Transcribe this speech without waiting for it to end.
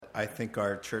I think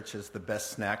our church is the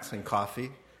best snacks and coffee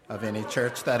of any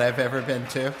church that I've ever been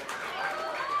to.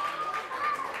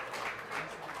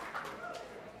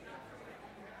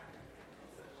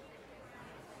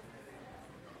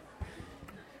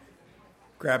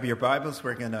 Grab your Bibles.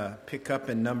 We're going to pick up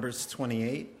in Numbers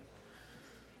 28.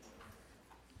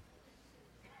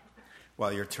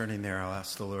 While you're turning there, I'll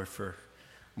ask the Lord for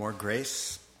more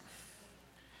grace.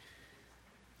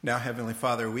 Now, Heavenly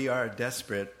Father, we are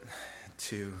desperate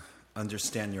to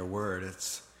understand your word.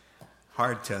 It's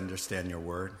hard to understand your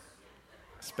word,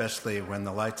 especially when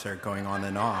the lights are going on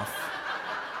and off.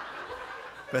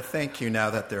 But thank you now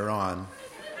that they're on,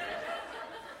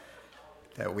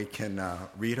 that we can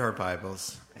read our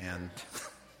Bibles and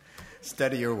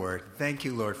study your word. Thank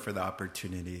you, Lord, for the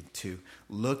opportunity to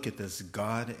look at this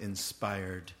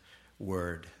God-inspired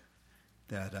word,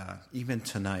 that even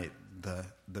tonight,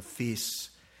 the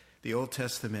feasts, the Old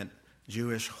Testament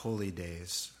Jewish holy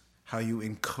days, how you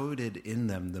encoded in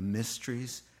them the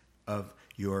mysteries of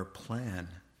your plan,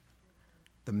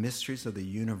 the mysteries of the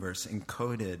universe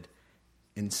encoded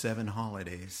in 7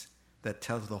 holidays that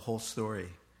tells the whole story.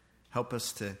 Help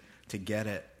us to get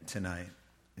it tonight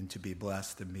and to be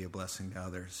blessed and be a blessing to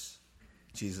others.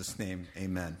 In Jesus' name,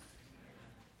 amen.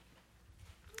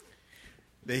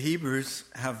 The Hebrews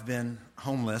have been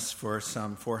homeless for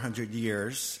some 400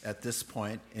 years at this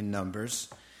point in Numbers.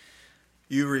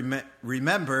 You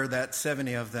remember that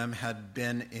 70 of them had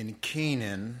been in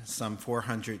Canaan some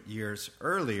 400 years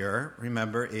earlier.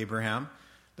 Remember Abraham,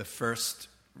 the first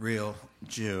real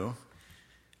Jew.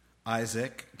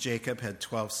 Isaac, Jacob had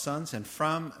 12 sons, and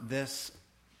from this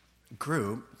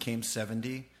group came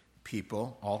 70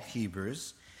 people, all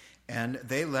Hebrews, and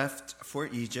they left for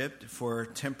Egypt for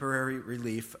temporary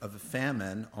relief of a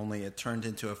famine, only it turned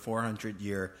into a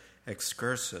 400-year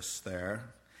excursus there.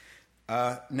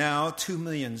 Now 2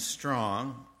 million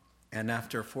strong, and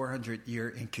after a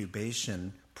 400-year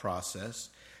incubation process,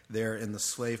 they're in the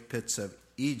slave pits of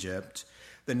Egypt.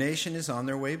 The nation is on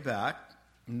their way back,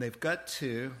 and they've got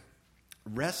to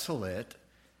wrestle it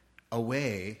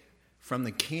away from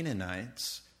the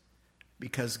Canaanites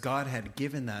because God had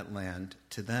given that land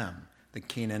to them, the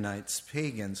Canaanites,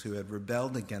 pagans who had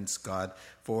rebelled against God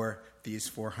for these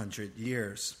 400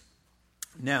 years.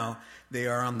 Now, they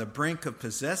are on the brink of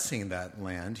possessing that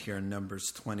land here in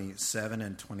Numbers 27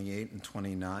 and 28 and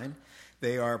 29.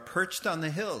 They are perched on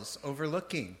the hills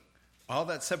overlooking. All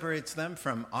that separates them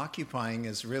from occupying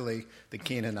is really the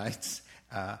Canaanites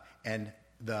and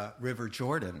the River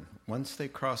Jordan. Once they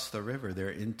cross the river, they're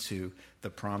into the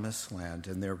promised land,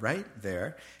 and they're right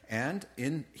there. And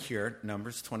in here,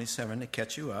 Numbers 27, to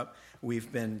catch you up,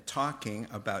 we've been talking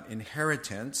about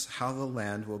inheritance, how the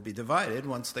land will be divided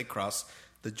once they cross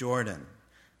the Jordan,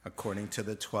 according to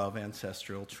the 12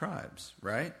 ancestral tribes,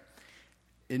 right?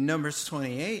 In Numbers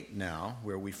 28 now,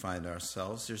 where we find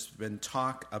ourselves, there's been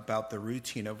talk about the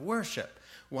routine of worship.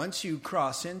 Once you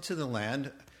cross into the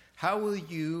land, how will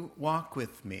you walk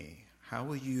with me? How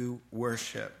will you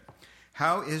worship?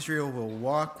 How Israel will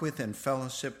walk with and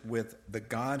fellowship with the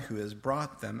God who has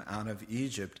brought them out of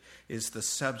Egypt is the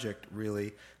subject,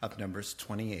 really, of Numbers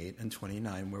 28 and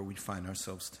 29, where we find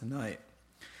ourselves tonight.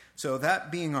 So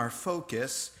that being our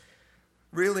focus,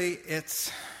 really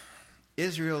it's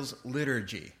Israel's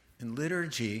liturgy. And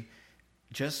liturgy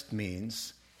just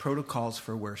means protocols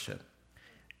for worship.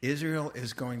 Israel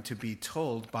is going to be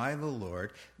told by the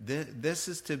Lord that this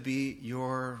is to be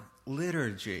your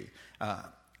liturgy.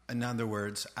 In other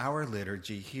words, our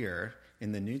liturgy here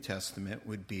in the New Testament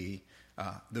would be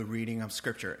the reading of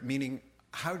Scripture, meaning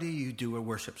how do you do a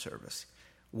worship service?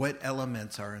 What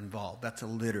elements are involved? That's a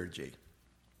liturgy.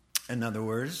 In other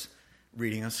words,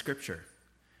 reading of Scripture,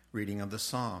 reading of the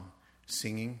Psalm,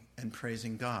 singing and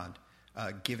praising God,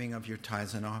 giving of your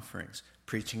tithes and offerings,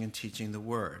 preaching and teaching the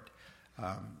Word,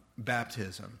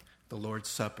 baptism, the Lord's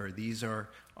Supper.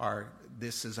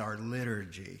 This is our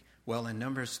liturgy. Well, in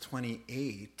Numbers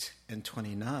 28 and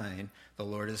 29, the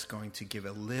Lord is going to give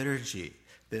a liturgy.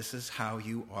 This is how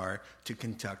you are to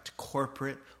conduct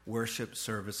corporate worship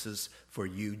services for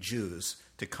you Jews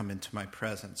to come into my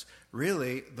presence.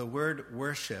 Really, the word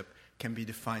worship can be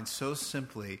defined so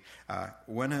simply.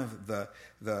 One of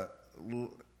the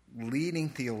leading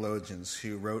theologians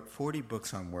who wrote 40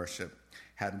 books on worship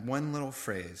had one little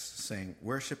phrase saying,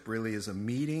 worship really is a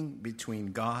meeting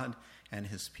between God and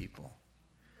his people.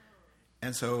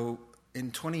 And so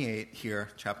in 28 here,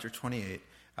 chapter 28,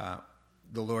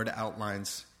 the Lord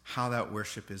outlines how that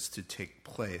worship is to take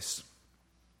place.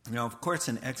 Now, of course,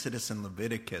 in Exodus and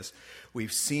Leviticus,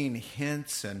 we've seen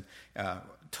hints and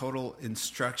total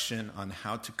instruction on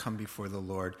how to come before the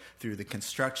Lord through the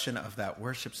construction of that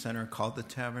worship center called the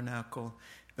tabernacle,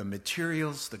 the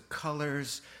materials, the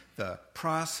colors, the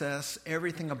process,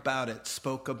 everything about it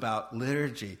spoke about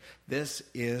liturgy. This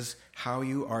is how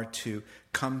you are to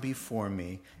come before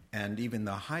me. And even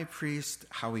the high priest,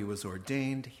 how he was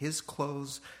ordained, his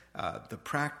clothes, the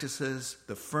practices,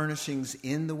 the furnishings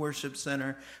in the worship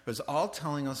center, was all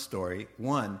telling a story.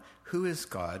 One, who is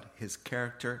God, his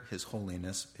character, his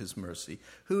holiness, his mercy.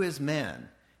 Who is man,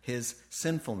 his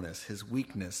sinfulness, his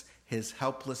weakness, his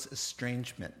helpless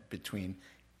estrangement between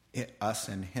us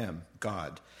and him,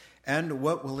 God. And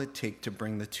what will it take to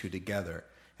bring the two together?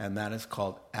 And that is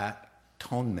called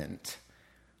atonement,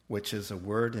 which is a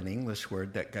word, an English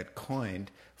word, that got coined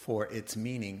for its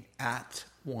meaning at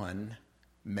one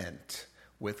meant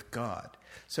with God.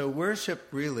 So worship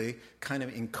really kind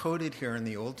of encoded here in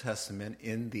the Old Testament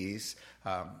in these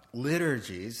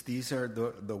liturgies. These are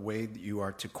the way that you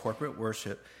are to corporate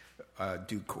worship.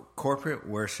 Corporate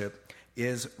worship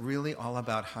is really all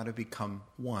about how to become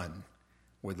one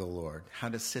with the Lord, how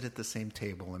to sit at the same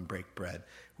table and break bread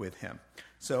with him.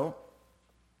 So,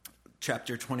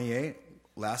 chapter 28,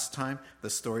 last time, the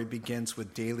story begins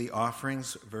with daily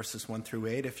offerings, verses 1 through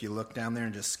 8. If you look down there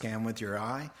and just scan with your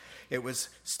eye, it was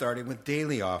starting with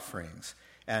daily offerings.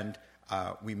 And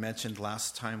we mentioned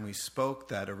last time we spoke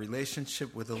that a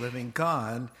relationship with the living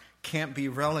God can't be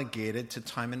relegated to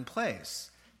time and place.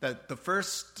 That the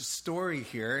first story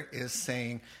here is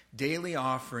saying daily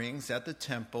offerings at the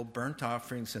temple, burnt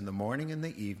offerings in the morning and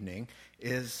the evening,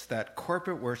 is that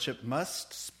corporate worship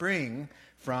must spring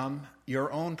from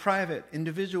your own private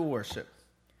individual worship.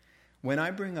 When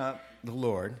I bring up the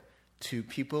Lord to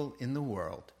people in the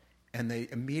world and they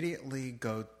immediately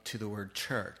go to the word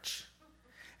church,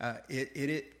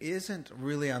 it isn't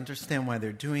really, I understand why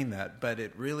they're doing that, but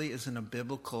it really isn't a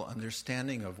biblical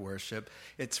understanding of worship.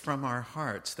 It's from our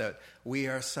hearts that we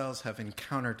ourselves have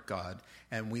encountered God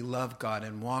and we love God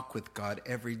and walk with God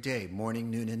every day, morning,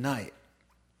 noon, and night.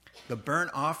 The burnt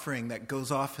offering that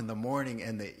goes off in the morning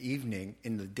and the evening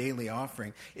in the daily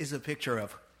offering is a picture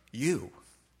of you.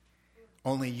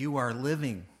 Only you are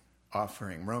living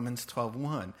offering. Romans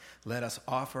 12:1. Let us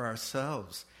offer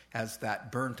ourselves as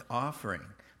that burnt offering.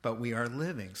 But we are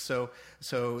living. So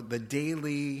the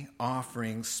daily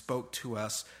offering spoke to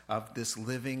us of this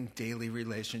living daily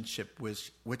relationship,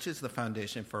 which is the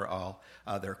foundation for all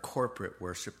other corporate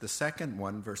worship. The second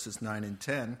one, verses 9 and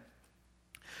 10,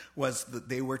 was that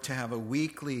they were to have a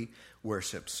weekly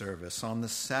worship service on the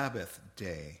Sabbath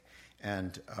day.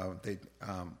 And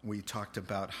we talked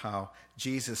about how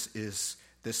Jesus is,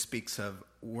 this speaks of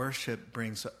worship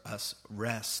brings us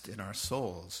rest in our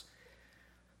souls.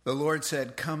 The Lord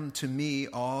said, "Come to me,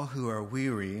 all who are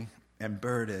weary and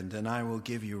burdened, and I will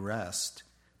give you rest.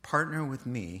 Partner with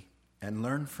me and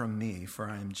learn from me, for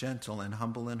I am gentle and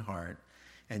humble in heart,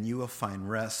 and you will find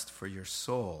rest for your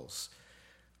souls.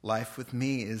 Life with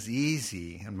me is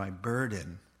easy, and my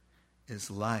burden is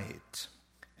light."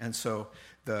 And so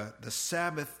the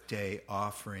Sabbath day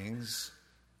offerings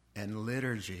and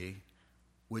liturgy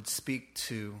would speak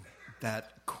to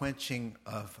that quenching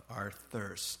of our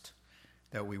thirst,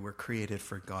 that we were created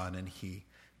for God, and he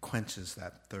quenches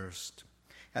that thirst.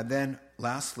 And then,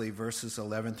 lastly, verses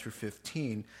 11 through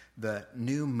 15, the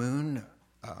new moon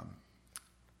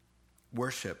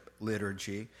worship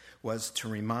liturgy was to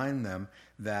remind them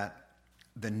that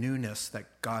the newness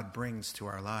that God brings to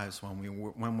our lives when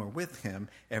we're with him,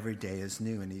 every day is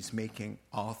new, and he's making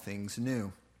all things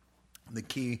new. The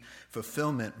key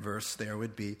fulfillment verse there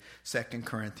would be 2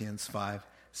 Corinthians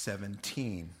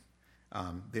 5:17.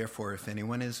 Therefore, if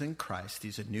anyone is in Christ,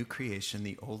 he's a new creation.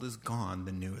 The old is gone,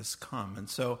 the new has come. And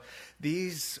so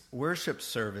these worship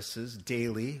services,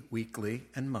 daily, weekly,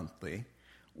 and monthly,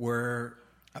 were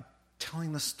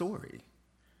telling the story.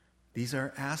 These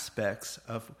are aspects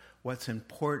of what's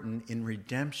important in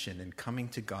redemption and coming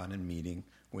to God and meeting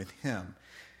with him.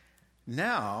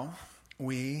 Now,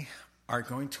 we are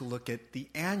going to look at the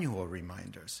annual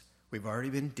reminders. We've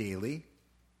already been daily,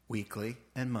 weekly,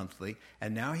 and monthly.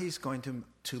 And now he's going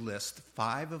to list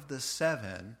 5 of the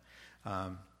 7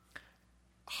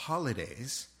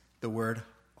 holidays. The word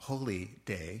holy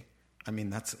day, I mean,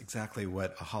 that's exactly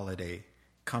what a holiday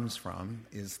comes from,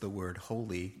 is the word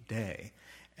holy day.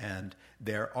 And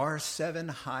there are 7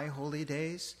 high holy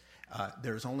days.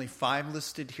 There's only 5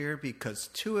 listed here because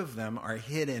 2 of them are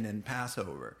hidden in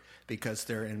Passover because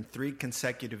they're in 3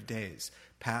 consecutive days.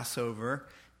 Passover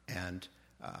and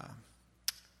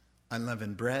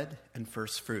unleavened bread and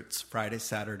first fruits, Friday,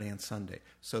 Saturday, and Sunday.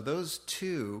 So those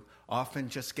two often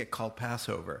just get called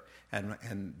Passover,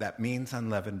 and that means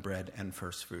unleavened bread and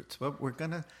first fruits. But we're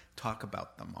going to talk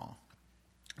about them all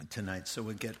tonight, so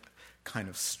we get kind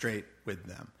of straight with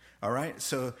them. All right,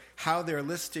 so how they're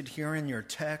listed here in your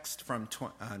text from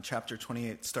chapter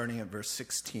 28, starting at verse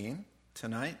 16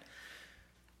 tonight.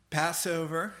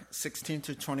 Passover, 16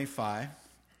 to 25.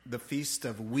 The Feast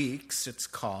of Weeks, it's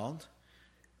called,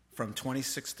 from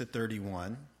 26 to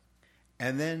 31.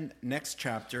 And then next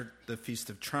chapter, the Feast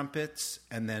of Trumpets,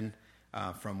 and then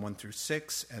from 1 through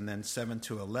 6, and then 7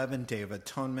 to 11, Day of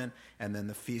Atonement, and then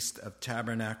the Feast of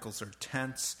Tabernacles or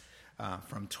Tents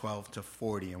from 12 to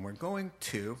 40. And we're going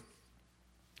to,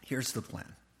 here's the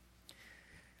plan.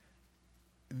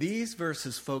 These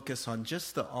verses focus on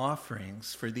just the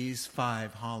offerings for these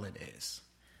 5 holidays.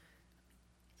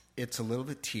 It's a little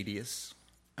bit tedious,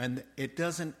 and it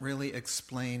doesn't really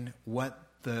explain what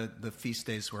the feast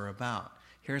days were about.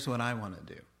 Here's what I want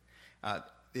to do.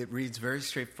 It reads very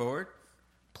straightforward.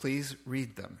 Please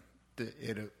read them.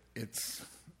 It's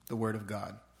the Word of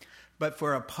God. But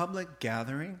for a public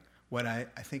gathering, what I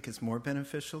think is more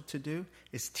beneficial to do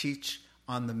is teach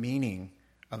on the meaning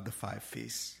of the 5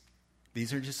 feasts.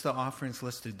 These are just the offerings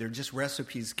listed. They're just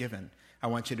recipes given. I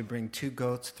want you to bring 2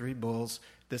 goats, 3 bulls,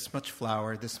 this much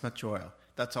flour, this much oil.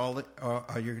 That's all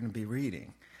you're going to be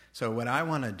reading. So what I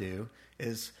want to do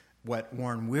is what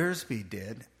Warren Wiersbe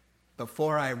did.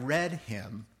 Before I read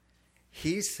him,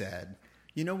 he said,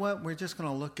 you know what, we're just going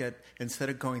to look at, instead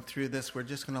of going through this, we're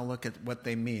just going to look at what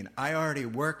they mean. I already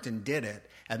worked and did it,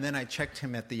 and then I checked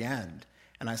him at the end,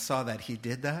 and I saw that he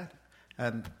did that,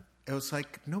 and it was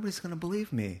like, nobody's going to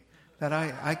believe me that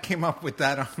I came up with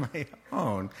that on my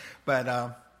own.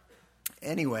 But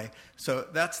anyway, so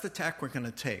that's the tack we're going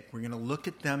to take. We're going to look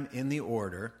at them in the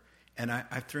order, and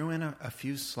I threw in a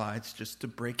few slides just to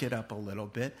break it up a little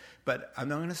bit, but I'm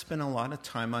not going to spend a lot of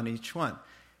time on each one.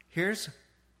 Here's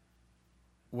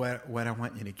what I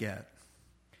want you to get.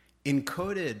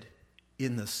 Encoded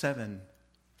in the 7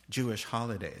 Jewish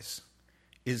holidays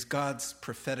is God's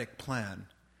prophetic plan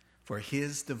for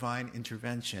his divine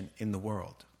intervention in the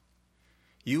world.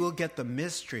 You will get the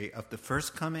mystery of the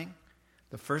first coming.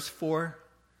 The first 4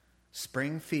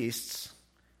 spring feasts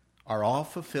are all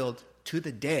fulfilled to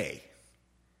the day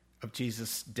of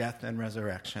Jesus' death and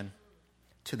resurrection,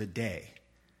 to the day.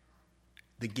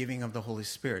 The giving of the Holy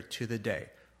Spirit, to the day.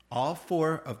 All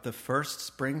 4 of the first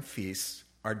spring feasts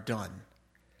are done.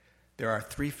 There are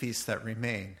 3 feasts that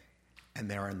remain, and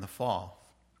they are in the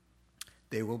fall.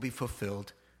 They will be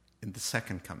fulfilled in the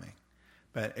second coming.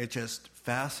 But it's just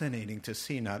fascinating to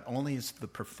see not only is the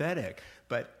prophetic,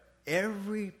 but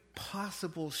every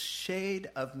possible shade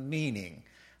of meaning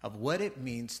of what it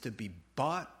means to be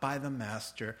bought by the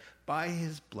Master, by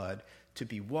his blood, to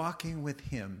be walking with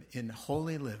him in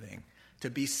holy living, to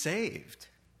be saved.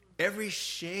 Every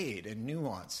shade and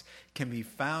nuance can be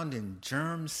found in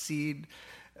germ seed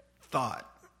thought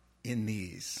in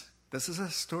these. This is a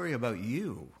story about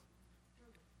you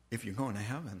if you're going to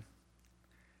heaven,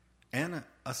 and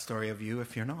a story of you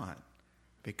if you're not,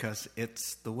 because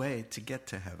it's the way to get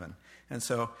to heaven. And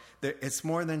so it's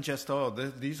more than just,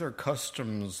 these are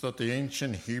customs that the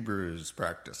ancient Hebrews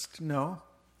practiced. No.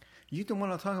 You don't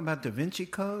want to talk about Da Vinci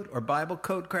Code or Bible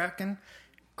code cracking?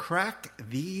 Crack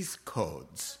these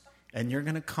codes, and you're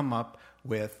going to come up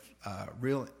with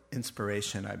real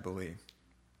inspiration, I believe.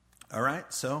 All right,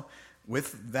 so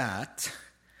with that,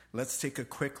 let's take a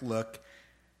quick look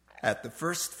at the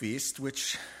first feast,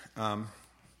 which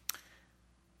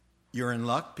you're in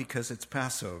luck because it's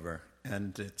Passover,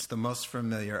 and it's the most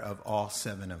familiar of all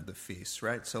 7 of the feasts,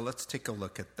 right? So let's take a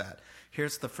look at that.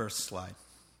 Here's the first slide.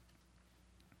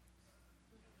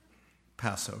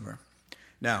 Passover.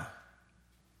 Now,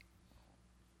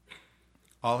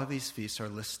 all of these feasts are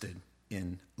listed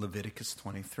in Leviticus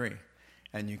 23,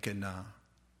 and you can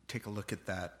take a look at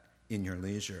that in your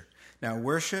leisure. Now,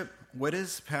 worship, what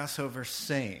is Passover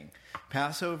saying?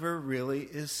 Passover really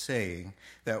is saying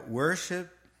that worship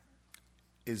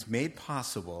is made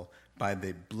possible by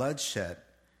the bloodshed,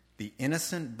 the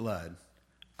innocent blood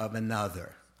of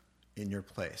another in your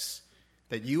place.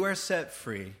 That you are set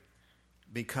free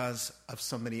because of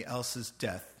somebody else's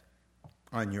death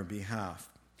on your behalf.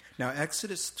 Now,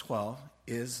 Exodus 12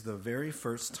 is the very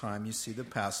first time you see the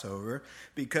Passover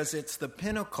because it's the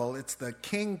pinnacle, it's the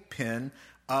kingpin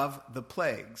of the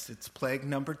plagues. It's plague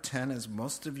number 10, as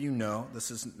most of you know.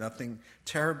 This is nothing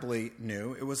terribly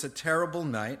new. It was a terrible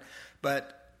night,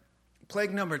 but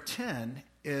plague number 10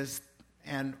 is,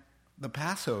 and the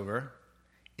Passover,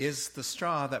 is the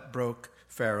straw that broke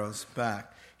Pharaoh's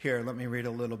back. Here, let me read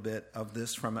a little bit of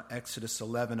this from Exodus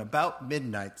 11. About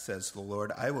midnight, says the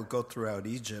Lord, I will go throughout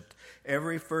Egypt.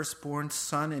 Every firstborn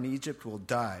son in Egypt will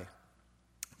die.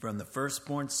 From the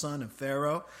firstborn son of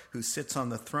Pharaoh, who sits on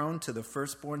the throne, to the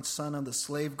firstborn son of the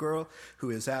slave girl, who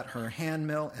is at her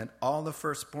handmill, and all the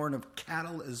firstborn of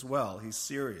cattle as well. He's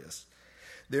serious.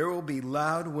 There will be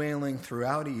loud wailing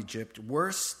throughout Egypt,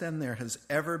 worse than there has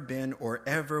ever been or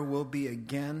ever will be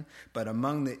again. But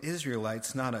among the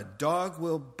Israelites, not a dog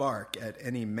will bark at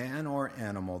any man or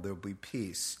animal. There will be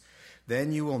peace.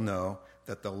 Then you will know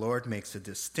that the Lord makes a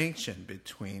distinction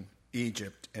between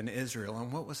Egypt and Israel.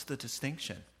 And what was the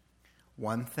distinction?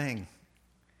 One thing.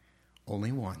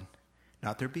 Only one.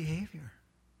 Not their behavior.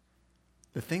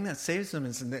 The thing that saves them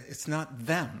is that it's not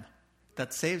them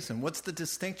that saves them. What's the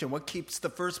distinction? What keeps the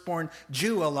firstborn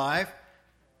Jew alive?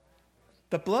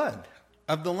 The blood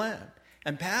of the Lamb.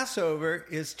 And Passover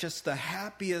is just the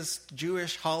happiest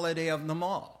Jewish holiday of them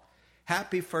all.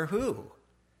 Happy for who?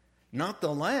 Not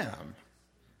the Lamb.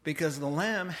 Because the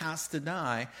Lamb has to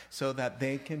die so that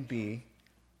they can be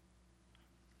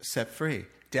set free.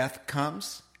 Death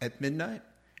comes at midnight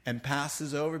and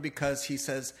passes over because he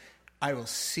says, I will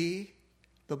see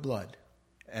the blood.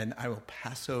 And I will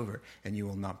pass over, and you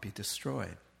will not be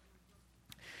destroyed.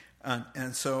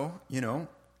 And so,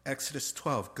 Exodus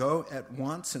 12, go at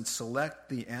once and select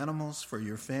the animals for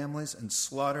your families and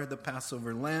slaughter the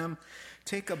Passover lamb.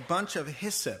 Take a bunch of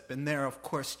hyssop, and there, of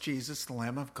course, Jesus, the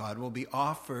Lamb of God, will be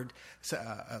offered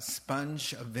a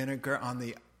sponge of vinegar on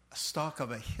the stalk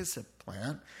of a hyssop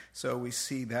plant. So we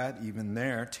see that even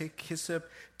there. Take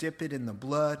hyssop, dip it in the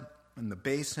blood, in the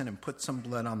basin, and put some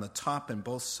blood on the top and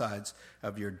both sides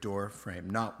of your door frame.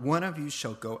 Not one of you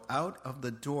shall go out of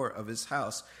the door of his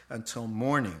house until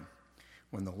morning.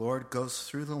 When the Lord goes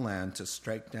through the land to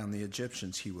strike down the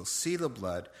Egyptians, he will see the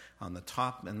blood on the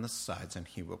top and the sides, and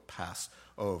he will pass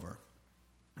over.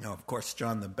 Now, of course,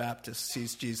 John the Baptist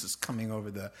sees Jesus coming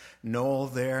over the knoll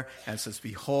there and says,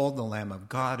 behold, the Lamb of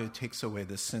God who takes away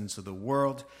the sins of the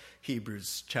world.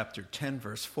 Hebrews chapter 10,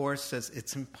 verse 4 says,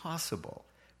 it's impossible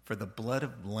for the blood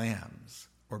of lambs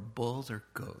or bulls or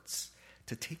goats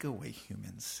to take away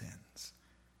human sins.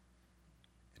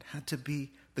 It had to be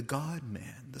the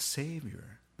God-man, the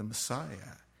Savior, the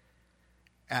Messiah.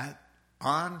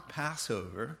 On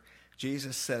Passover,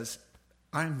 Jesus says,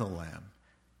 I'm the lamb.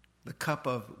 The cup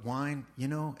of wine,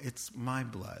 it's my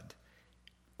blood.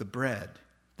 The bread,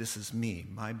 this is me,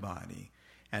 my body.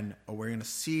 And we're going to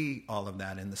see all of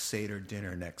that in the Seder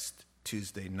dinner next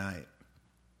Tuesday night.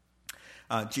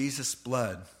 Jesus'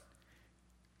 blood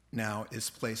now is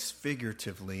placed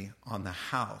figuratively on the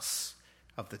house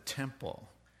of the temple.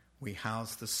 We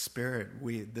house the Spirit.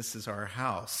 This is our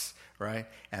house, right?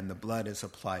 And the blood is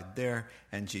applied there,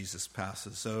 and Jesus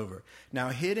passes over. Now,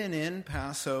 hidden in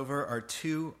Passover are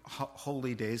two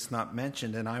holy days not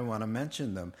mentioned, and I want to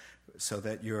mention them so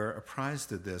that you're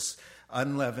apprised of this.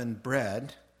 Unleavened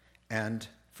bread and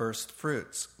first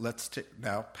fruits.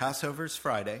 Now, Passover's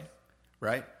Friday,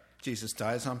 right? Jesus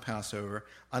dies on Passover.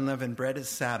 Unleavened bread is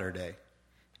Saturday,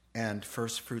 and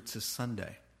first fruits is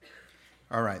Sunday.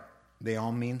 All right, they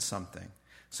all mean something.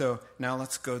 So now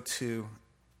let's go to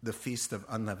the Feast of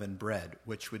Unleavened Bread,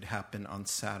 which would happen on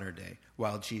Saturday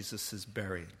while Jesus is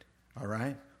buried. All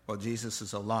right? Well, Jesus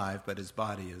is alive, but his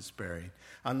body is buried.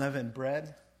 Unleavened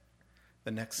bread,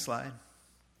 the next slide.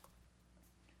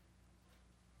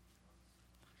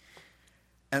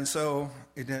 And so,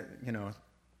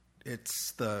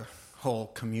 it's the whole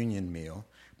communion meal.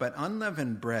 But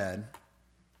unleavened bread,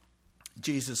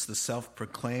 Jesus, the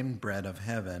self-proclaimed bread of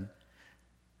heaven,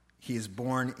 he is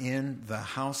born in the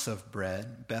house of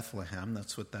bread, Bethlehem.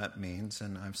 That's what that means,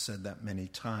 and I've said that many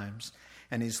times.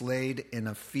 And he's laid in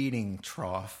a feeding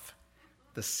trough,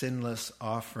 the sinless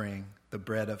offering, the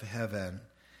bread of heaven,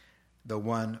 the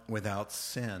one without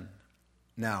sin.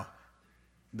 Now,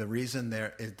 the reason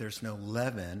there's no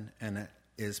leaven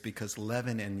is because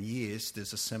leaven and yeast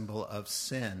is a symbol of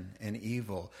sin and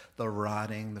evil, the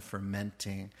rotting, the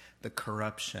fermenting, the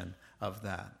corruption of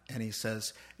that. And he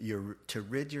says, you're to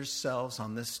rid yourselves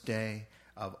on this day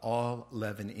of all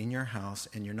leaven in your house,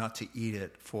 and you're not to eat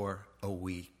it for a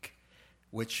week,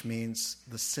 which means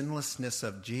the sinlessness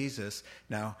of Jesus.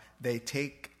 Now, they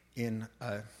take in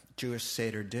a Jewish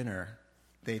Seder dinner,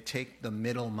 they take the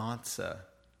middle matzah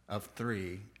of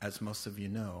 3, as most of you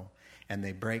know, and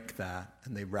they break that,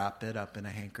 and they wrap it up in a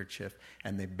handkerchief,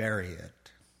 and they bury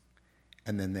it.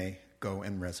 And then they go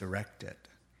and resurrect it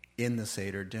in the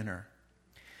Seder dinner.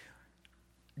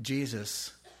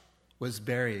 Jesus was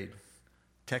buried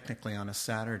technically on a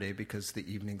Saturday because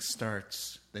the evening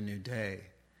starts the new day.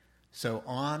 So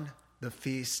on the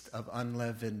Feast of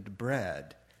Unleavened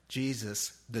Bread,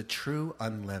 Jesus, the true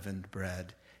unleavened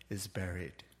bread, is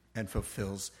buried and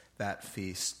fulfills that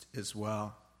feast as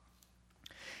well.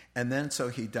 And then so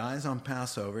he dies on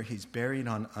Passover, he's buried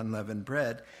on unleavened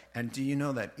bread, and do you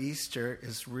know that Easter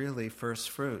is really first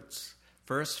fruits?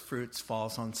 First fruits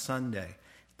falls on Sunday,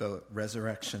 the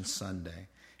Resurrection Sunday.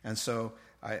 And so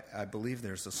I believe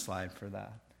there's a slide for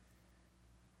that.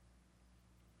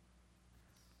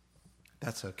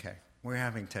 That's okay. We're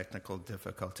having technical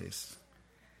difficulties.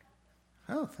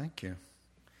 Oh, thank you.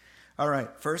 All right,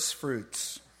 first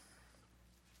fruits.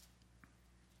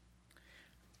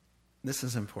 This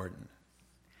is important.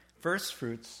 First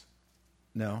fruits.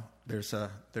 No,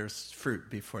 there's fruit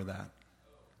before that.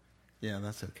 Yeah,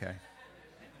 that's okay.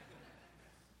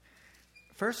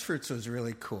 First fruits was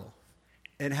really cool.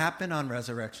 It happened on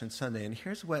Resurrection Sunday, and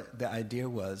here's what the idea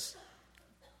was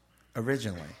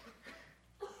originally.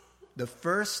 The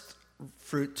first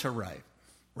fruit to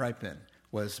ripen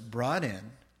was brought in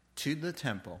to the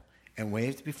temple and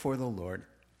waved before the Lord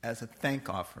as a thank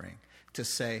offering to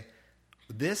say,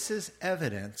 this is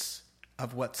evidence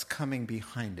of what's coming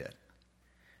behind it.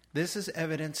 This is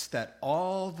evidence that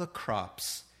all the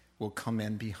crops will come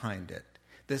in behind it.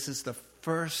 This is the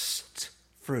first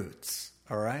fruits,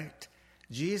 all right?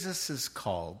 Jesus is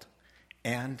called,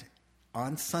 and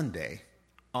on Sunday,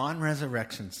 on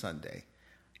Resurrection Sunday,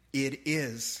 it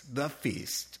is the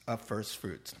feast of first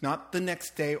fruits. Not the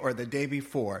next day or the day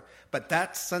before, but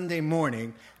that Sunday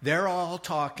morning, they're all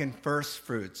talking first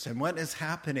fruits. And what is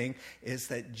happening is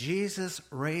that Jesus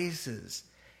raises.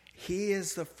 He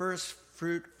is the first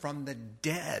fruit from the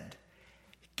dead,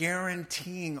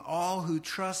 guaranteeing all who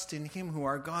trust in him, who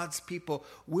are God's people,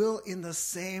 will in the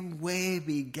same way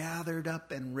be gathered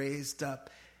up and raised up,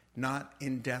 not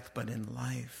in death but in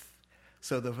life.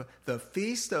 So the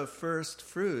Feast of First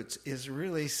Fruits is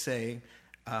really saying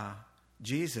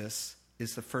Jesus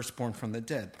is the firstborn from the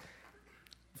dead.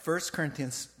 1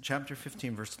 Corinthians chapter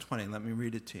 15, verse 20. Let me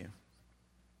read it to you.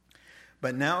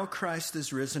 But now Christ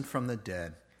is risen from the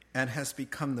dead and has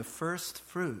become the first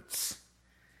fruits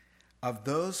of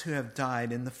those who have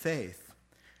died in the faith.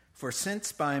 For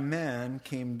since by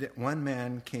one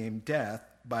man came death,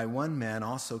 by one man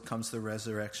also comes the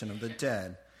resurrection of the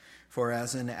dead. For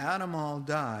as in Adam all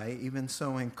die, even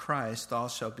so in Christ all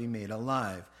shall be made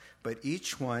alive, but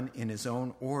each one in his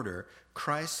own order,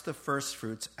 Christ the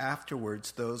firstfruits,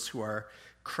 afterwards those who are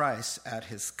Christ at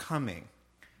his coming.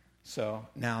 So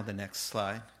now the next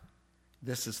slide.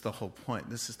 This is the whole point.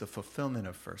 This is the fulfillment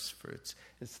of first fruits.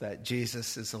 It's that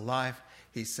Jesus is alive.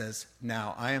 He says,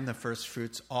 now I am the first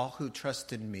fruits. All who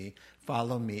trust in me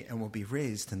follow me and will be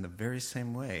raised in the very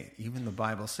same way. Even the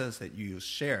Bible says that you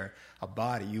share a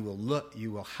body. You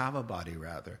will have a body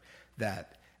rather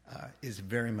that is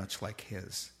very much like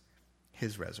his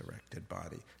resurrected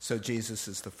body. So Jesus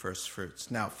is the first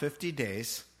fruits. Now 50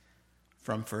 days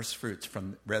from first fruits,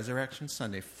 from Resurrection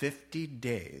Sunday, 50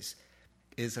 days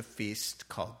is a feast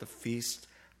called the Feast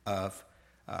of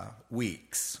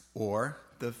Weeks, or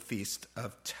the Feast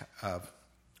of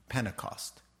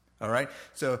Pentecost. All right?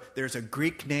 So there's a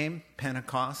Greek name,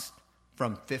 Pentecost,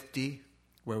 from 50,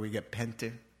 where we get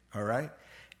Pente, all right?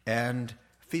 And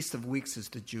Feast of Weeks is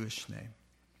the Jewish name,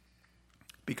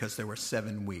 because there were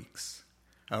 7 weeks.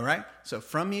 All right? So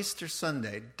from Easter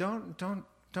Sunday, don't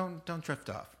drift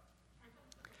off.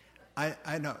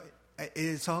 I know.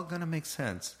 It's all going to make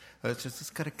sense. It's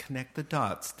just got to connect the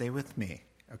dots. Stay with me,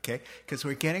 okay? Because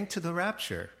we're getting to the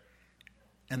rapture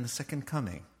and the second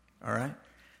coming, all right?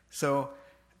 So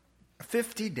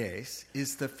 50 days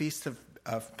is the Feast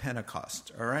of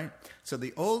Pentecost, all right? So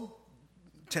the Old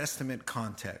Testament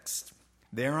context,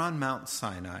 they're on Mount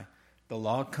Sinai. The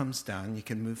law comes down. You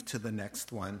can move to the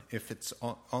next one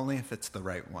only if it's the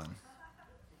right one.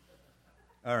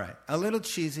 All right, a little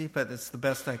cheesy, but it's the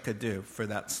best I could do for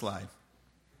that slide.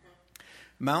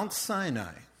 Mount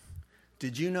Sinai.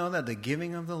 Did you know that the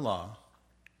giving of the law,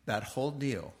 that whole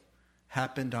deal,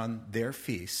 happened on their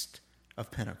feast of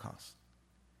Pentecost?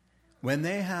 When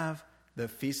they have the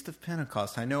Feast of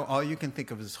Pentecost, I know all you can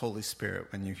think of is Holy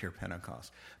Spirit when you hear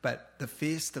Pentecost, but the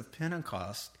Feast of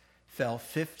Pentecost fell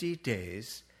 50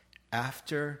 days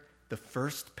after the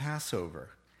first Passover.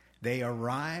 They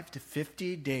arrived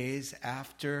 50 days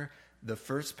after the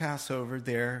first Passover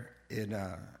there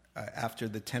after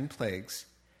the 10 plagues.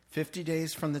 50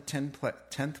 days from the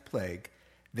 10th plague,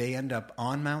 they end up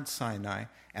on Mount Sinai,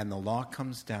 and the law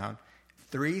comes down.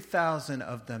 3,000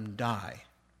 of them die.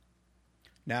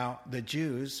 Now, the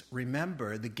Jews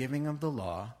remember the giving of the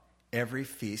law every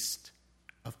feast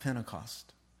of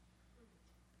Pentecost.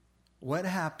 What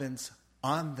happens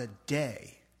on the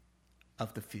day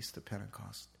of the Feast of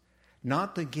Pentecost?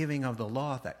 not the giving of the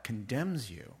law that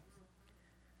condemns you,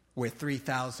 where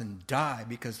 3,000 die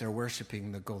because they're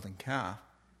worshiping the golden calf.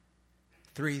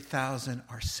 3,000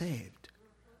 are saved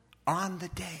on the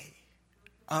day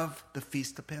of the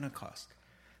Feast of Pentecost.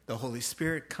 The Holy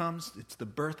Spirit comes. It's the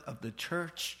birth of the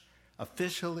church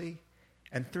officially.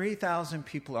 And 3,000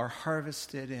 people are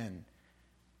harvested in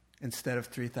instead of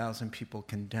 3,000 people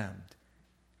condemned.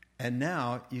 And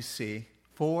now you see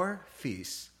 4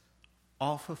 feasts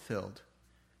all fulfilled,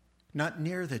 not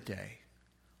near the day,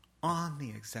 on the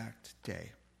exact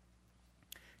day.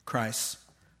 Christ's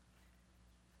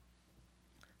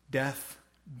death,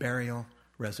 burial,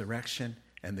 resurrection,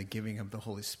 and the giving of the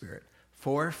Holy Spirit.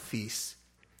 4 feasts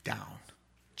down.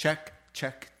 Check,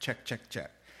 check, check, check,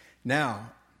 check.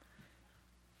 Now,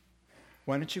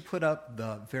 why don't you put up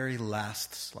the very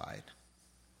last slide?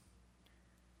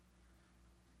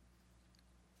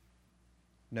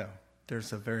 No,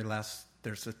 there's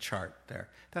a chart there.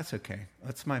 That's okay.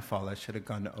 That's my fault. I should have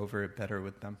gone over it better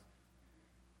with them.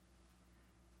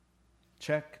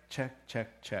 Check, check,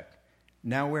 check, check.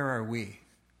 Now where are we?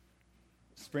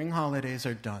 Spring holidays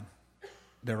are done.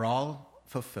 They're all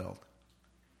fulfilled.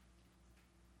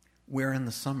 We're in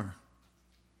the summer.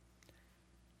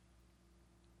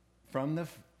 From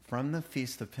the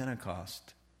Feast of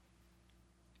Pentecost,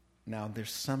 now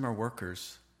there's summer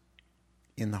workers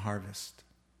in the harvest.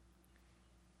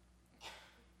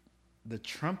 The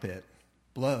trumpet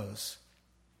blows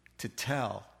to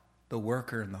tell the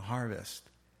worker in the harvest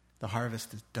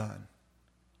is done.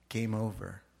 Game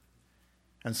over.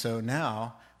 And so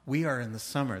now we are in the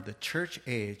summer. The church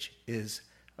age is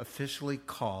officially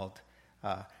called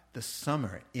the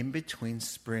summer, in between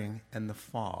spring and the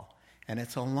fall. And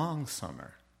it's a long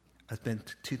summer. It's been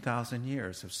 2,000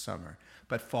 years of summer.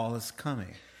 But fall is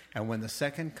coming. And when the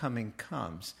second coming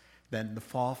comes, then the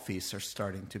fall feasts are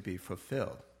starting to be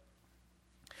fulfilled.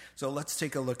 So let's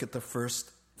take a look at the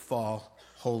first fall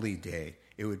holy day.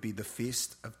 It would be the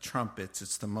Feast of Trumpets.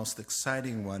 It's the most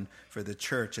exciting one for the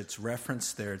church. It's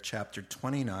referenced there, chapter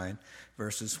 29,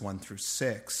 verses 1 through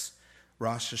 6.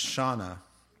 Rosh Hashanah.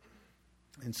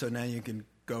 And so now you can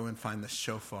go and find the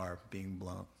shofar being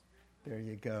blown. There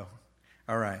you go.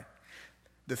 All right.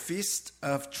 The Feast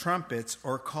of Trumpets,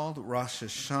 or called Rosh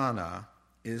Hashanah,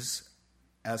 is,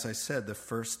 as I said, the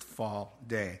first fall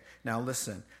day. Now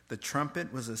listen, the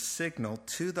trumpet was a signal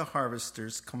to the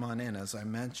harvesters, come on in, as I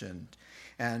mentioned.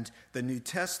 And the New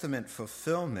Testament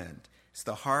fulfillment is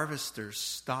the harvesters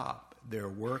stop their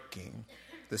working.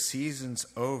 The season's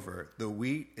over. The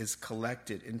wheat is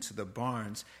collected into the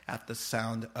barns at the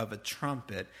sound of a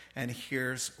trumpet. And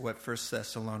here's what 1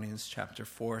 Thessalonians chapter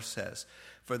 4 says.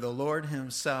 For the Lord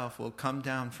himself will come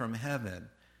down from heaven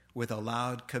with a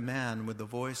loud command, with the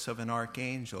voice of an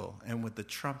archangel, and with the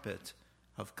trumpet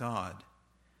of God.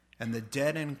 And the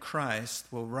dead in Christ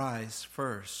will rise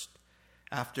first.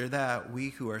 After that,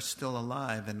 we who are still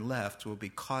alive and left will be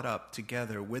caught up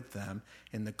together with them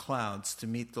in the clouds to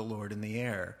meet the Lord in the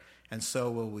air. And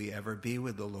so will we ever be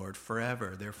with the Lord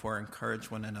forever. Therefore, encourage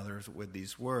one another with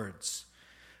these words.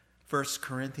 1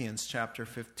 Corinthians chapter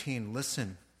 15,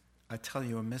 listen, I tell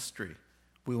you a mystery.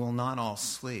 We will not all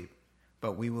sleep,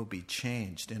 but we will be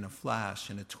changed in a flash,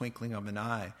 in a twinkling of an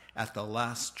eye, at the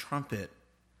last trumpet.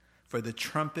 For the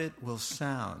trumpet will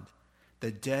sound.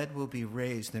 The dead will be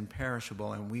raised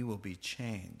imperishable, and we will be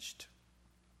changed.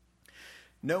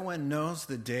 No one knows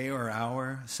the day or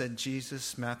hour, said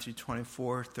Jesus, Matthew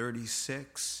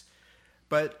 24:36.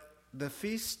 But the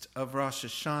feast of Rosh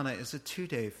Hashanah is a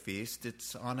 2-day feast.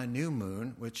 It's on a new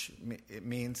moon, which it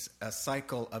means a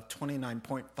cycle of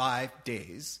 29.5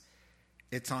 days.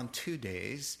 It's on 2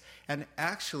 days. And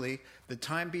actually, the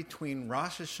time between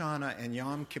Rosh Hashanah and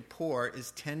Yom Kippur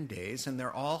is 10 days, and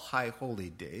they're all high holy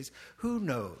days. Who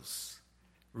knows,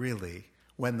 really,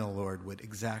 when the Lord would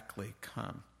exactly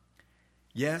come?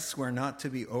 Yes, we're not to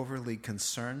be overly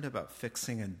concerned about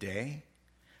fixing a day,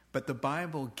 but the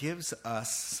Bible gives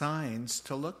us signs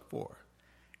to look for.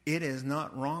 It is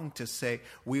not wrong to say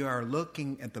we are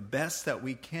looking at the best that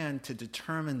we can to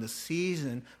determine the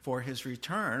season for his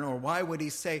return. Or why would he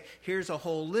say, here's a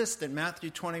whole list in Matthew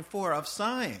 24 of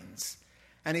signs?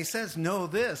 And he says, know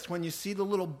this, when you see the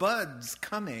little buds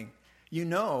coming, you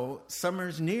know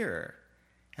summer's near.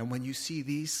 And when you see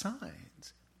these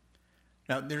signs.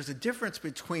 Now, there's a difference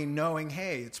between knowing,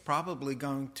 hey, it's probably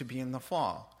going to be in the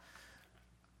fall.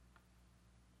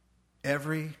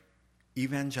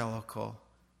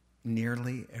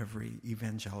 Nearly every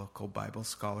evangelical Bible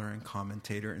scholar and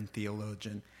commentator and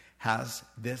theologian has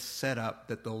this set up,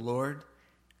 that the Lord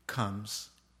comes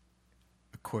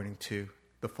according to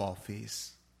the fall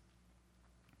feast.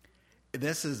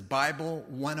 This is Bible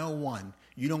 101.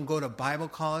 You don't go to Bible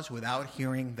college without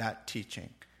hearing that teaching.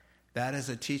 That is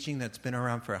a teaching that's been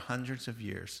around for hundreds of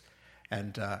years,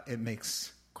 and it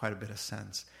makes quite a bit of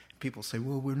sense. People say,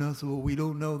 well, we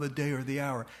don't know the day or the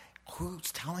hour.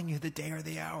 Who's telling you the day or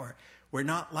the hour? We're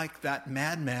not like that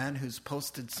madman who's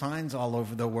posted signs all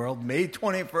over the world, May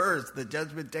 21st, the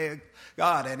judgment day of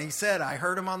God. And he said, I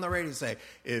heard him on the radio say,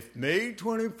 if May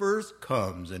 21st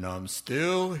comes and I'm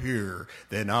still here,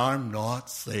 then I'm not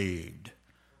saved.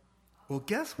 Well,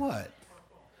 guess what?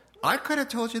 I could have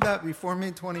told you that before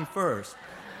May 21st.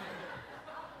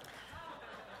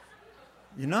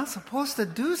 You're not supposed to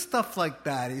do stuff like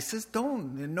that. He says,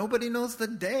 don't. Nobody knows the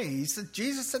day. He said,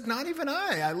 Jesus said, not even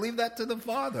I. I leave that to the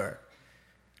Father.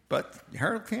 But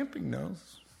Harold Camping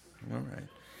knows.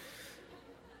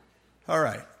 All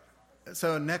right.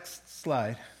 So next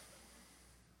slide.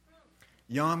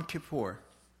 Yom Kippur,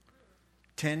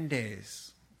 10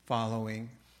 days following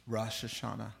Rosh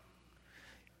Hashanah.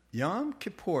 Yom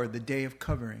Kippur, the day of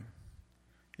covering.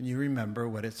 And you remember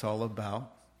what it's all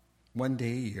about. One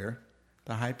day a year,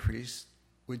 the high priest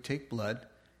would take blood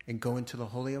and go into the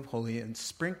Holy of Holies and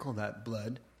sprinkle that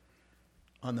blood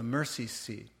on the mercy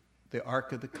seat, the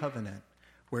Ark of the Covenant,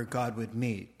 where God would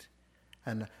meet.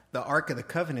 And the Ark of the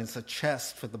Covenant is a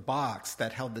chest for the box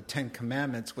that held the 10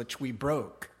 Commandments, which we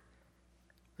broke,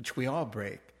 which we all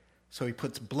break. So he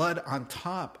puts blood on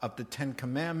top of the 10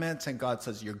 Commandments, and God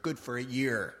says, you're good for a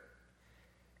year.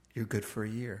 You're good for a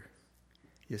year.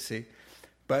 You see?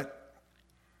 But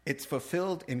it's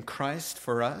fulfilled in Christ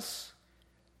for us.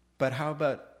 But how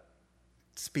about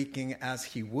speaking as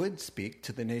he would speak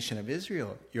to the nation of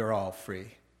Israel? You're all free.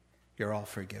 You're all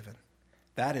forgiven.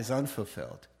 That is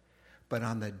unfulfilled. But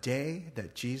on the day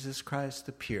that Jesus Christ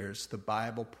appears, the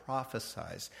Bible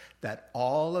prophesies that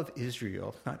all of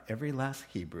Israel, not every last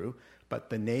Hebrew, but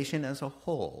the nation as a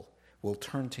whole, will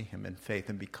turn to him in faith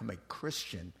and become a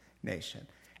Christian nation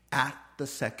at the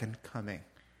second coming.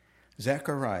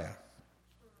 Zechariah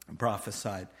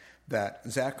prophesied that,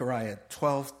 Zechariah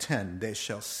 12:10, they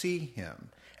shall see him,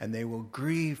 and they will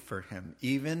grieve for him,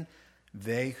 even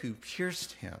they who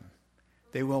pierced him.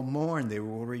 They will mourn, they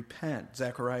will repent.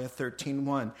 Zechariah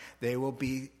 13:1, they will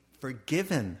be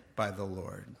forgiven by the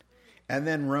Lord. And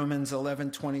then Romans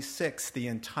 11:26, the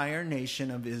entire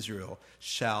nation of Israel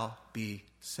shall be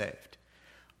saved.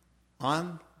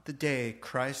 On the day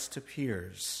Christ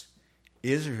appears,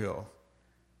 Israel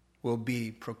will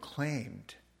be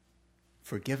proclaimed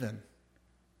forgiven,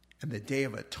 and the Day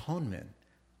of Atonement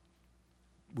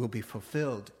will be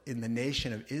fulfilled in the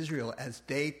nation of Israel as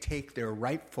they take their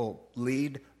rightful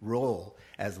lead role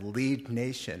as lead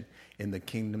nation in the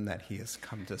kingdom that he has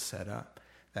come to set up.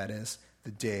 That is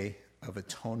the Day of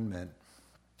Atonement.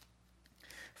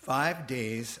 5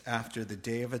 days after the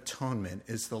Day of Atonement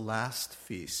is the last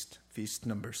feast, feast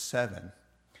number 7.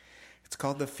 It's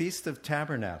called the Feast of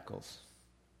Tabernacles.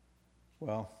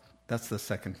 Well, that's the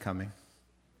second coming.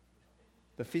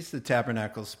 The Feast of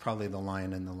Tabernacles is probably the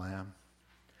Lion and the Lamb.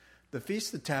 The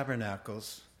Feast of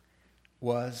Tabernacles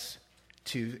was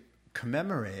to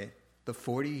commemorate the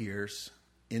 40 years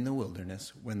in the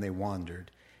wilderness when they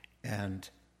wandered, and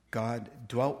God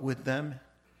dwelt with them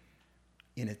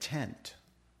in a tent.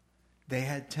 They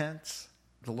had tents.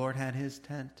 The Lord had his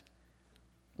tent.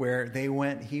 Where they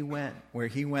went, he went. Where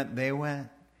he went, they went.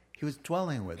 He was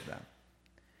dwelling with them.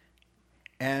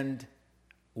 And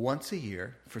once a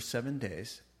year, for 7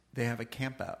 days, they have a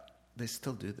camp out. They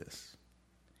still do this.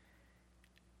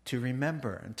 To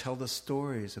remember and tell the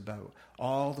stories about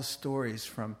all the stories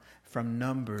from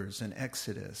Numbers and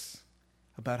Exodus,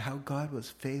 about how God was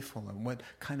faithful and what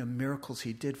kind of miracles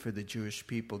he did for the Jewish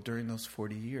people during those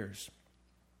 40 years.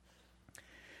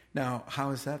 Now,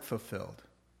 how is that fulfilled?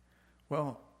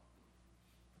 Well,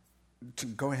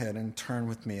 go ahead and turn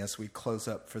with me as we close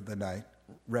up for the night.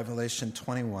 Revelation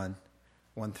 21,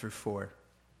 1 through 4.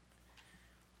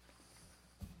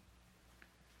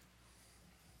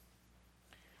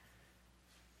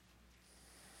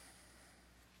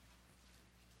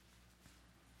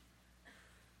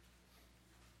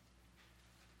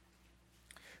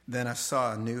 Then I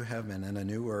saw a new heaven and a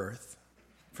new earth,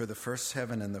 for the first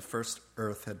heaven and the first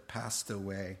earth had passed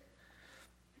away,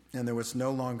 and there was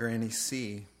no longer any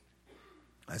sea.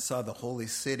 I saw the holy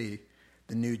city,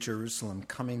 the new Jerusalem,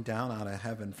 coming down out of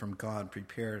heaven from God,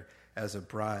 prepared as a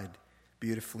bride,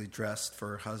 beautifully dressed for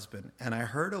her husband. And I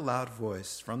heard a loud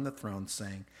voice from the throne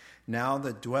saying, now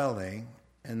the dwelling,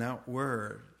 and that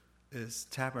word is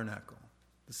tabernacle,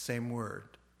 the same word.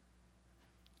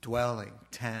 Dwelling,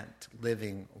 tent,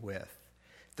 living with.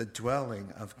 The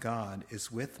dwelling of God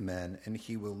is with men, and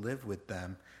he will live with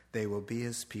them. They will be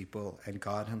his people, and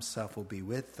God himself will be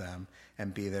with them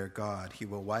and be their God. He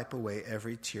will wipe away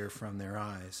every tear from their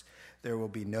eyes. There will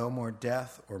be no more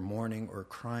death or mourning or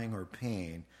crying or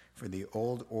pain, for the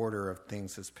old order of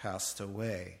things has passed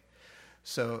away.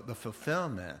 So the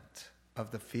fulfillment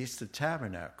of the Feast of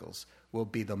Tabernacles will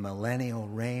be the millennial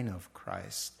reign of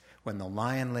Christ. When the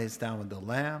lion lays down with the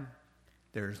lamb,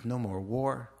 there is no more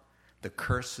war. The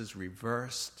curse is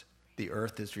reversed. The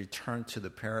earth is returned to the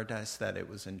paradise that it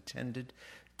was intended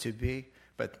to be.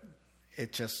 But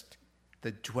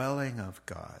the dwelling of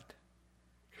God,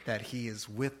 that he is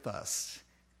with us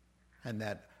and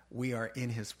that we are in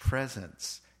his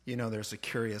presence. You know, there's a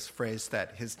curious phrase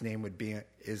that his name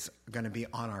is going to be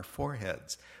on our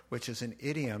foreheads, which is an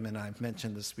idiom, and I've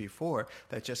mentioned this before,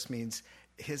 that just means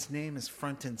his name is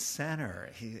front and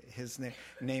center. His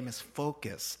name is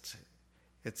focused.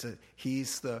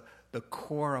 He's the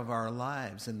core of our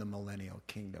lives in the millennial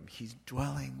kingdom. He's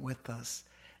dwelling with us.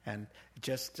 And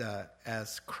just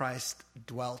as Christ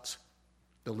dwelt,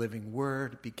 the living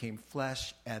word became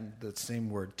flesh, and the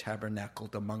same word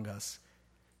tabernacled among us.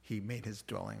 He made his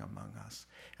dwelling among us.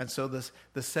 And so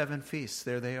the 7 feasts,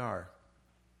 there they are.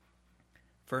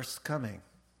 First coming,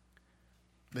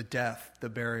 the death, the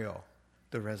burial,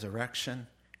 the resurrection,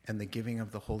 and the giving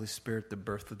of the Holy Spirit, the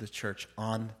birth of the church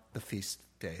on the feast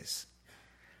days.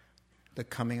 The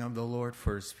coming of the Lord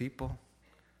for his people,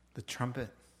 the trumpet,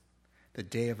 the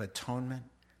Day of Atonement,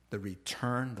 the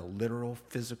return, the literal,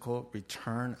 physical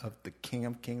return of the King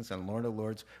of Kings and Lord of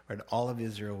Lords, where all of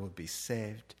Israel will be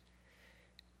saved,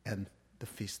 and the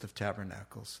Feast of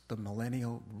Tabernacles, the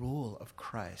millennial rule of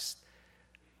Christ,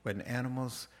 when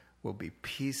animals will be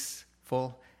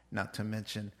peaceful, not to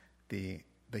mention the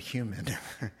human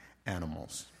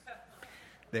animals.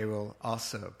 They will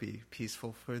also be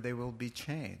peaceful, for they will be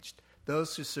changed.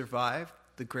 Those who survive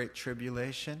the Great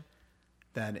Tribulation,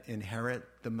 that inherit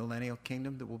the millennial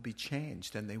kingdom, that will be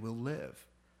changed, and they will live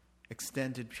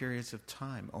extended periods of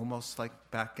time, almost like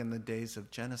back in the days of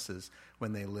Genesis,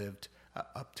 when they lived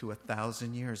up to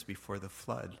 1,000 years before the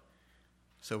flood.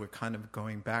 So we're kind of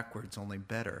going backwards, only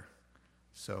better.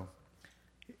 So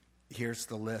here's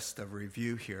the list of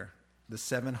review here. The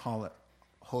 7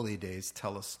 holy days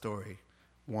tell a story.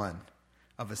 1,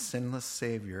 of a sinless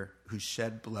Savior who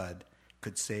shed blood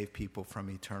could save people from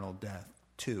eternal death.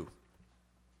 2,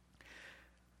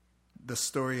 the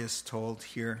story is told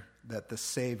here that the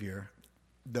Savior,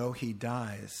 though he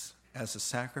dies as a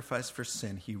sacrifice for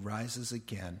sin, he rises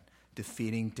again,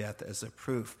 defeating death as a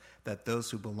proof that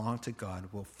those who belong to God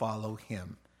will follow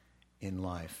him in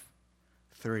life.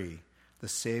 3, the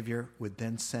Savior would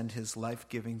then send his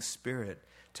life-giving Spirit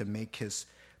to make his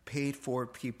paid-for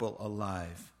people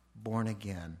alive, born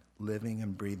again, living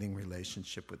and breathing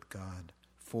relationship with God.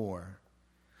 4,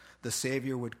 the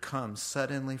Savior would come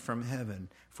suddenly from heaven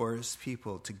for his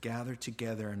people to gather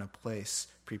together in a place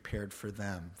prepared for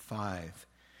them. 5,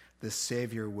 the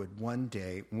Savior would one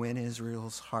day win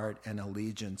Israel's heart and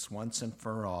allegiance once and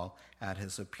for all at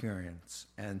his appearance.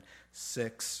 And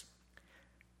 6,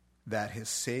 that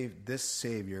this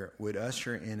Savior would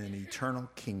usher in an eternal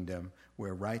kingdom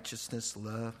where righteousness,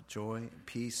 love, joy,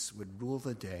 peace would rule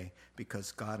the day,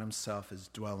 because God himself is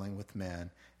dwelling with man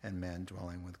and man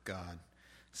dwelling with God.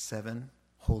 7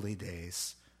 holy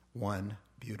days, 1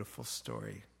 beautiful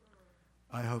story.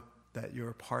 I hope that you're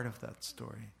a part of that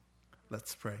story.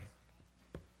 Let's pray.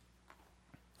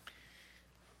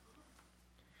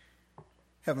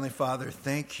 Heavenly Father,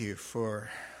 thank you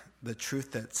for the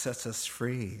truth that sets us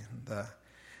free,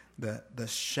 the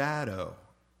shadow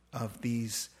of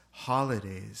these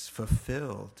holidays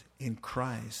fulfilled in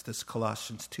Christ, as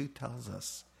Colossians 2 tells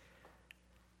us,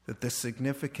 that the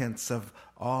significance of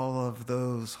all of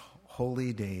those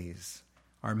holy days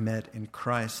are met in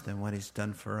Christ and what he's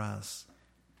done for us.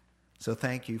 So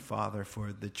thank you, Father,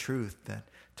 for the truth that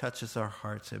touches our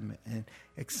hearts and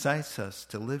excites us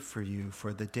to live for you,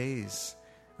 for the days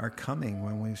are coming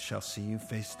when we shall see you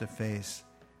face to face,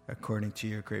 according to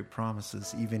your great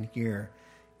promises, even here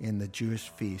in the Jewish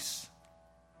feasts.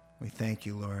 We thank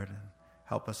you, Lord, and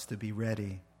help us to be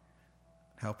ready.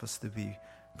 Help us to be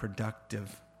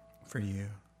productive for you.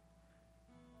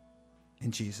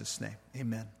 In Jesus' name,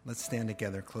 amen. Let's stand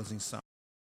together, closing song.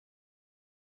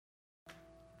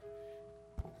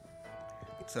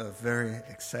 It's a very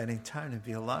exciting time to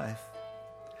be alive.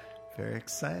 Very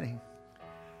exciting.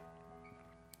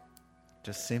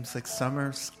 Just seems like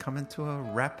summer's coming to a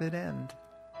rapid end.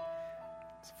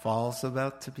 Fall's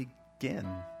about to begin.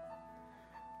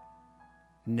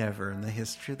 Never in the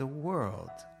history of the world,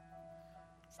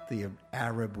 the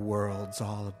Arab world's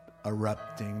all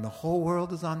erupting. The whole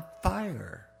world is on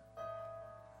fire.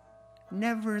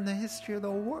 Never in the history of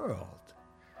the world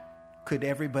could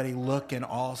everybody look and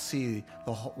all see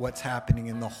what's happening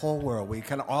in the whole world. We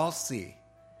can all see.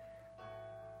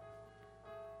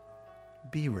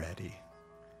 Be ready.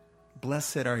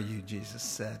 Blessed are you, Jesus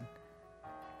said,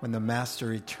 when the master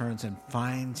returns and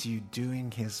finds you doing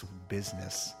his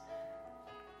business.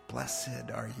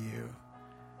 Blessed are you.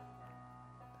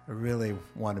 I really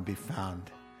want to be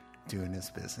found doing his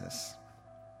business.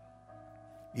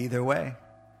 Either way,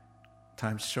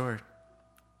 time's short.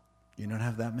 You don't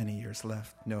have that many years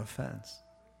left. No offense.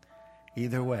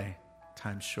 Either way,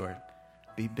 time's short.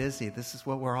 Be busy. This is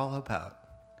what we're all about.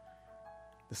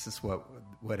 This is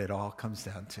what it all comes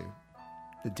down to,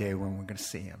 the day when we're going to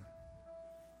see him.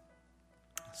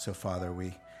 So, Father,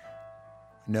 we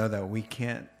know that we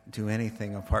can't do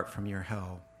anything apart from your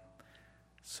help.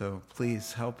 So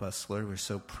please help us, Lord. We're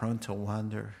so prone to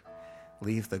wander,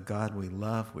 leave the God we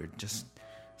love. We're just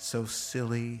so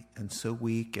silly and so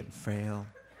weak and frail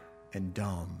and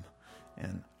dumb.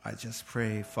 And I just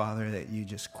pray, Father, that you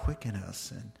just quicken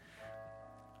us and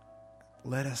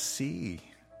let us see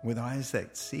with eyes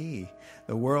that see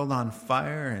the world on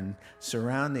fire and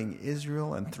surrounding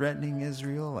Israel and threatening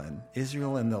Israel and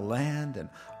Israel in the land and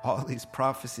all these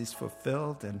prophecies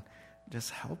fulfilled. And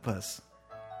just help us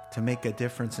to make a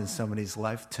difference in somebody's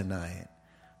life tonight,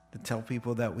 to tell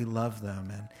people that we love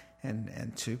them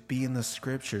and to be in the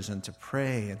scriptures and to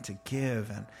pray and to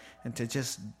give and to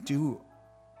just do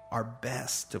our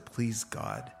best to please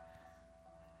God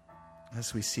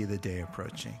as we see the day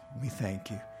approaching. We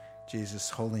thank you. In Jesus'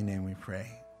 holy name we pray.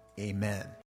 Amen.